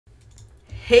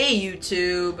Hey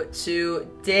YouTube,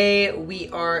 today we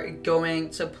are going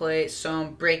to play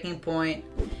some Breaking Point,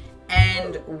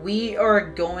 and we are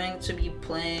going to be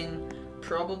playing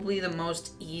probably the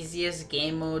most easiest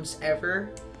game modes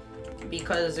ever,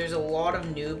 because there's a lot of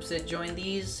noobs that join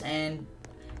these, and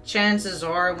chances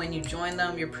are when you join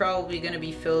them you're probably going to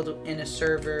be filled in a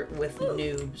server with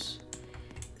noobs.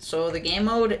 So the game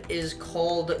mode is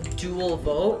called Dual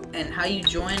Vote, and how you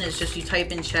join is just you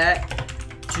type in chat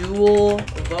dual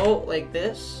vote like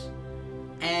this,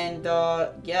 and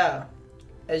yeah,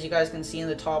 as you guys can see in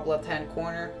the top left hand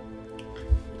corner,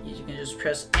 you can just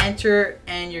press enter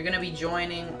and you're gonna be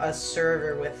joining a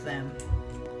server with them.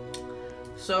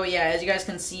 So yeah, as you guys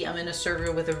can see, I'm in a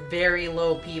server with a very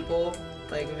low people,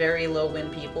 like very low win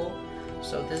people,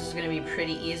 so this is gonna be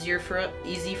pretty easy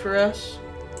for us.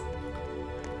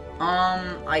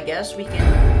 I guess we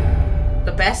can,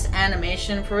 the best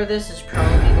animation for this is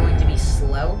probably going to be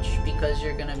slouch, because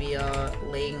you're gonna be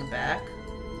laying back,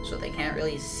 so they can't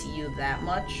really see you that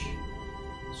much.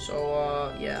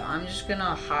 So yeah, I'm just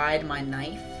gonna hide my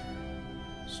knife,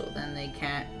 so then they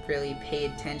can't really pay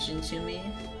attention to me.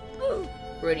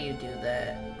 Where do you do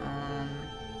that?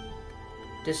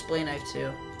 Display knife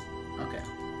too. Okay.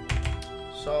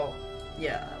 So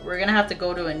yeah, we're gonna have to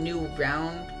go to a new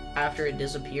round after it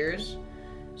disappears.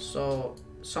 So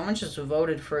someone just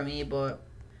voted for me, but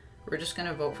we're just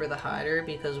gonna vote for the hider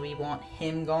because we want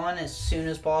him gone as soon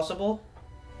as possible.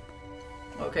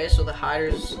 Okay, so the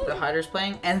hider's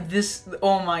playing, and this,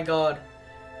 oh my god,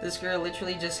 this girl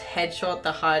literally just headshot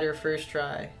the hider first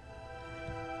try.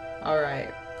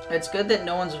 Alright, it's good that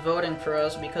no one's voting for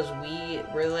us because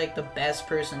we're like the best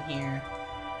person here.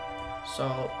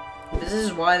 So this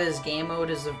is why this game mode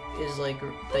is like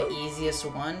the easiest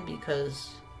one,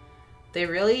 because they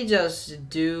really just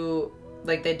do,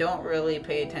 like, they don't really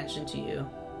pay attention to you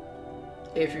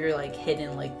if you're like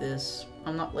hidden like this.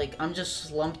 I'm just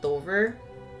slumped over.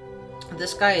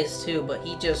 This guy is too, but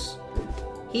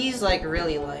he's like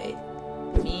really light.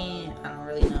 Me, I don't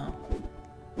really know.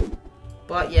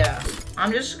 But yeah,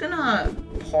 I'm just gonna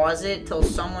pause it till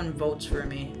someone votes for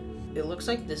me. It looks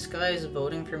like this guy is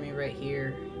voting for me right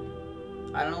here.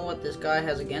 I don't know what this guy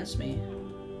has against me,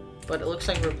 but it looks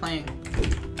like we're playing.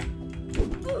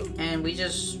 And we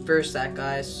just versed that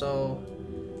guy, so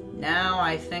now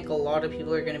I think a lot of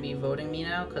people are going to be voting me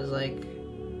now, because like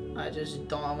I just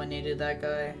dominated that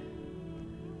guy.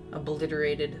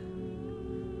 Obliterated.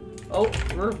 Oh,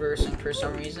 we're versing for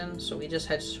some reason, so we just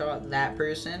headshot that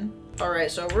person.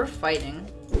 Alright, so we're fighting.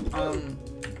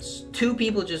 Two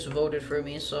people just voted for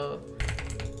me, so...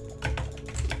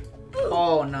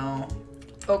 Oh no.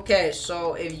 Okay,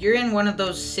 so if you're in one of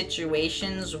those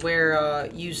situations where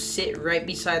you sit right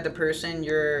beside the person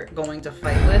you're going to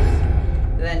fight with,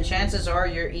 then chances are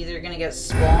you're either going to get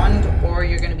spawned or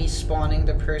you're going to be spawning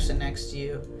the person next to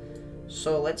you.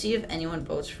 So let's see if anyone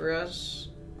votes for us.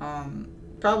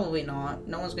 Probably not.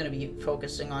 No one's going to be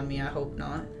focusing on me, I hope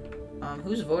not.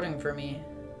 Who's voting for me?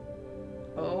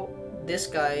 Oh, this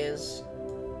guy is.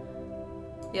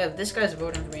 Yeah, this guy's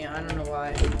voting for me. I don't know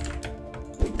why.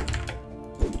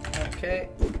 Okay,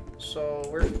 so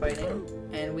we're fighting,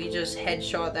 and we just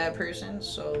headshot that person,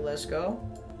 so let's go.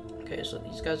 Okay, so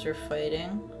these guys are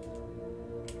fighting.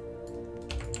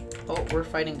 Oh, we're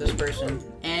fighting this person,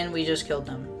 and we just killed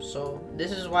them. So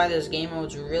this is why this game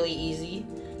mode's really easy,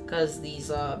 because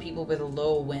these people with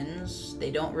low wins,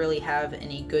 they don't really have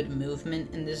any good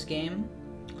movement in this game.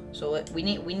 So we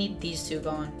need these two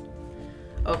gone.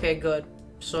 Okay, good.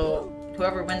 So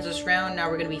whoever wins this round, now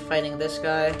we're gonna be fighting this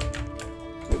guy.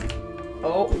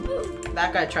 Oh,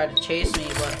 that guy tried to chase me,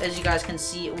 but as you guys can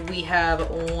see, we have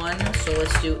one, so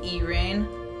let's do E-Rain.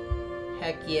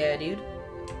 Heck yeah, dude.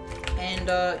 And,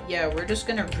 yeah, we're just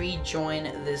gonna rejoin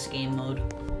this game mode.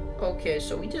 Okay,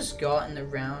 so we just got in the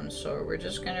round, so we're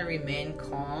just gonna remain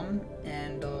calm,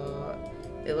 and,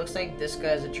 it looks like this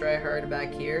guy's a tryhard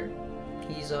back here.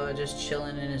 He's, just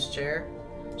chilling in his chair,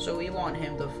 so we want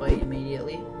him to fight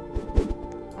immediately.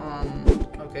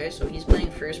 Okay, so he's playing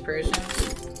first person.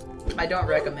 I don't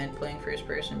recommend playing first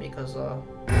person because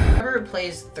whoever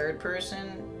plays third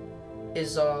person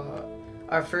is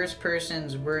our first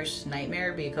person's worst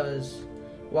nightmare, because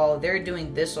while they're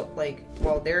doing this, like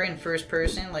while they're in first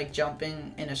person, like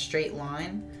jumping in a straight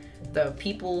line, the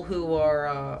people who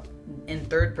are in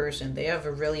third person, they have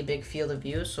a really big field of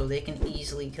view, so they can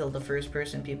easily kill the first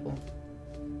person people.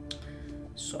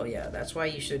 So yeah, that's why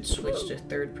you should switch to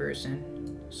third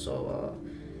person. So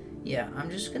yeah, I'm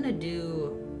just gonna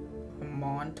do a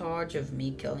montage of me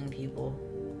killing people.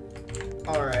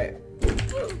 Alright.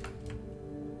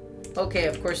 Okay,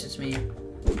 of course it's me.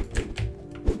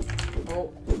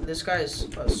 Oh, this guy is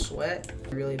a sweat.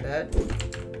 Really bad.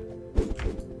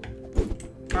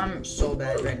 I'm so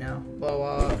bad right now.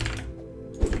 Well,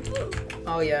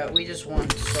 oh yeah, we just won,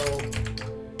 so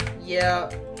yeah.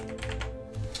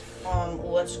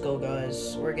 Let's go,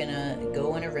 guys. We're gonna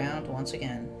go in a round once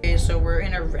again. Okay, so we're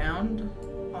in a round.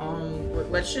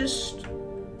 Let's just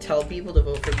tell people to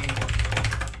vote for me.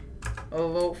 Oh,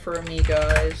 vote for me,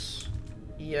 guys.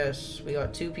 Yes, we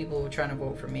got 2 people trying to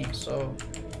vote for me, so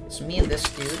it's me and this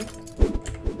dude.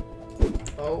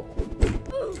 Oh,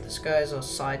 this guy's a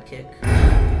sidekick.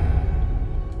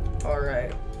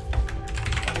 Alright.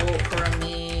 Vote for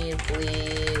me,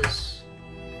 please.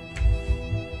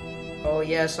 Oh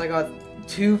yes, I got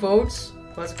 2 votes.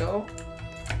 Let's go.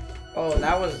 Oh,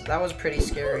 that was pretty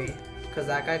scary, because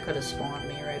that guy could have spawned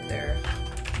me right there.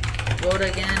 Vote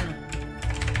again,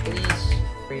 please.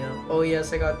 Oh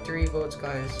yes, I got 3 votes,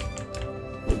 guys.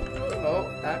 Oh,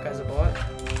 that guy's a bot.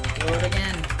 Vote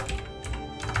again.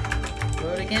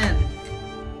 Vote again.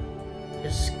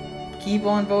 Just keep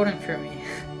on voting for me.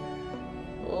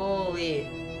 Holy.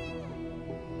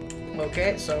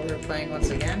 Okay, so we're playing once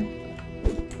again.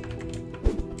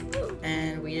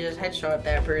 And we just headshot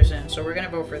that person. So we're gonna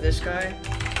vote for this guy.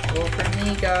 Vote for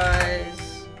me,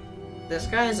 guys. This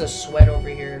guy is a sweat over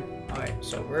here. Alright,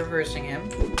 so we're versing him.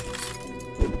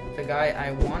 The guy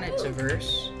I wanted to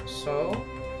verse. So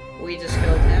we just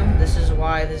killed him. This is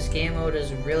why this game mode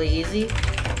is really easy.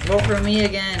 Vote for me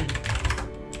again.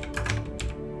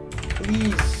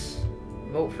 Please.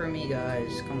 Vote for me,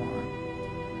 guys. Come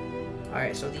on.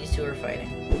 Alright, so these 2 are fighting.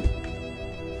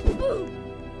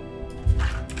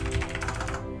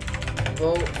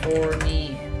 Vote for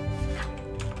me.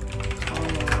 Come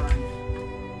on.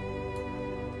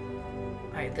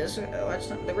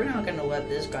 Alright, we're not gonna let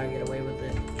this guy get away with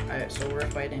it. Alright, so we're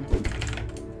fighting.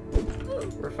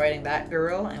 We're fighting that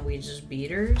girl, and we just beat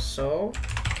her, so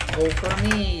vote for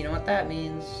me. You know what that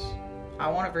means. I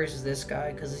want to versus this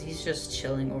guy, because he's just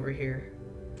chilling over here.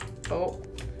 Oh.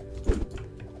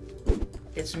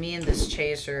 It's me and this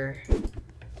chaser.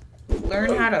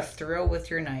 Learn how to throw with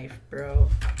your knife, bro.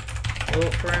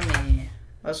 Vote for me.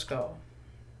 Let's go.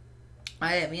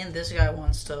 Me and this guy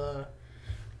wants to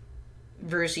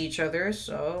verse each other,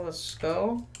 so let's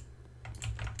go.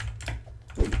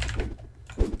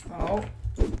 Oh.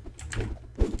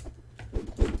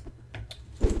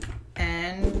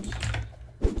 And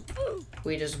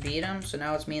we just beat him, so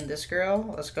now it's me and this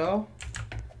girl. Let's go.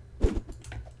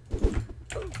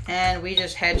 And we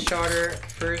just headshot her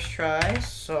first try,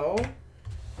 so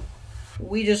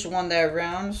we just won that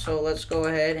round. So let's go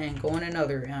ahead and go in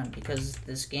another round, because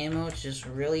this game mode is just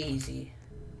really easy.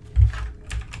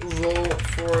 Vote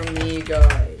for me,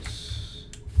 guys.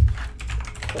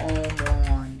 Come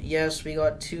on. Yes, we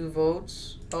got 2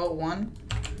 votes. Oh, 1.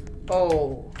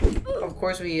 Oh, of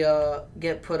course we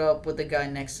get put up with the guy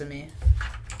next to me.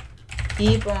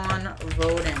 Keep on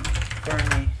voting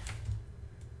for me.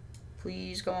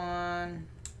 Please go on.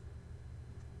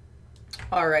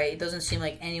 Alright, it doesn't seem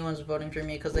like anyone's voting for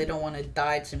me because they don't want to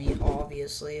die to me,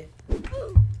 obviously.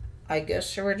 I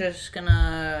guess we're just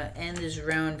gonna end this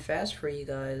round fast for you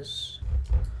guys.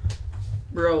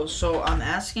 Bro, so I'm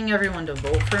asking everyone to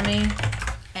vote for me,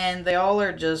 and they all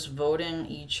are just voting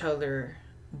each other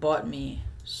but me.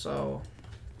 So,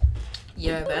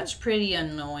 yeah, that's pretty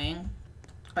annoying.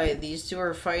 Alright, these 2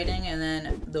 are fighting, and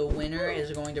then the winner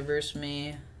is going to verse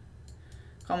me.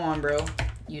 Come on, bro.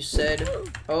 You said...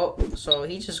 Oh, so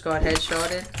he just got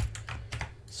headshotted.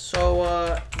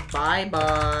 So,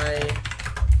 bye-bye.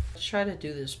 Let's try to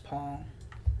do this pong.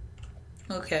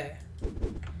 Okay.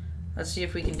 Let's see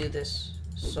if we can do this.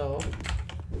 So,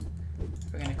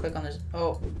 we're gonna click on this.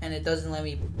 Oh, and it doesn't let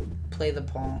me play the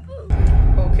pong.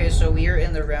 Okay, so we are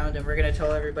in the round, and we're gonna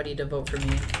tell everybody to vote for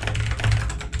me.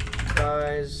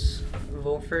 Guys,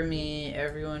 vote for me.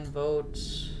 Everyone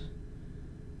votes.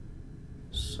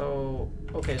 So,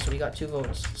 okay, so we got 2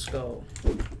 votes. Let's go.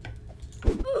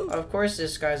 Of course,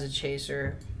 this guy's a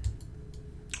chaser.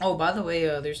 Oh, by the way,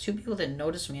 there's 2 people that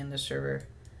noticed me in this server.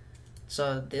 It's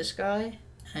this guy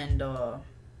and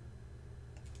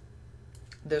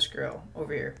this girl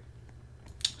over here.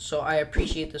 So I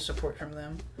appreciate the support from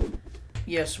them.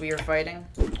 Yes, we are fighting,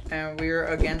 and we are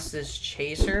against this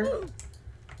chaser.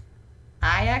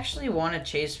 I actually want to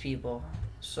chase people.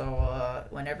 So,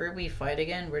 whenever we fight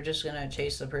again, we're just gonna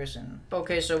chase the person.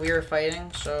 Okay, so we are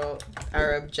fighting, so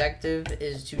our objective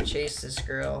is to chase this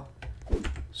girl.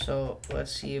 So,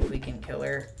 let's see if we can kill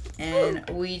her. And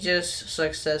we just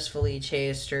successfully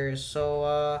chased her,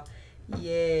 so,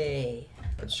 yay.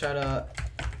 Let's try to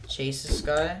chase this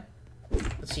guy.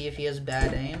 Let's see if he has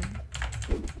bad aim.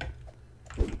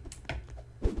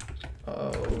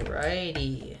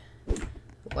 Alrighty.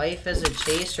 Life as a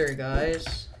chaser,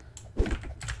 guys.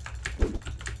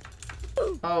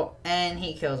 Oh, and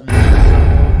he kills me.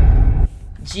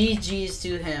 GG's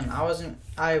to him.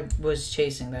 I was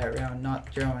chasing that round, not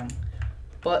throwing.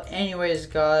 But anyways,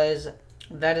 guys,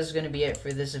 that is going to be it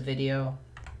for this video.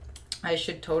 I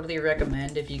should totally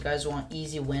recommend, if you guys want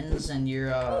easy wins and you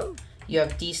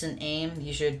have decent aim,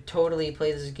 you should totally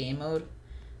play this game mode,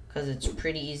 because it's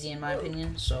pretty easy in my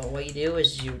opinion. So what you do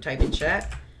is you type in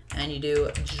chat and you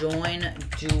do join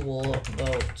duel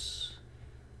votes,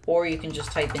 or you can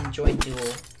just type in join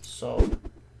duel. So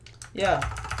yeah,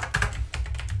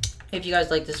 if you guys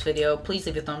like this video, please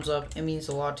leave a thumbs up. It means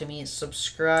a lot to me.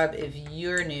 Subscribe if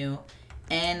you're new,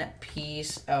 and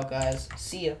peace out, guys.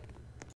 See ya.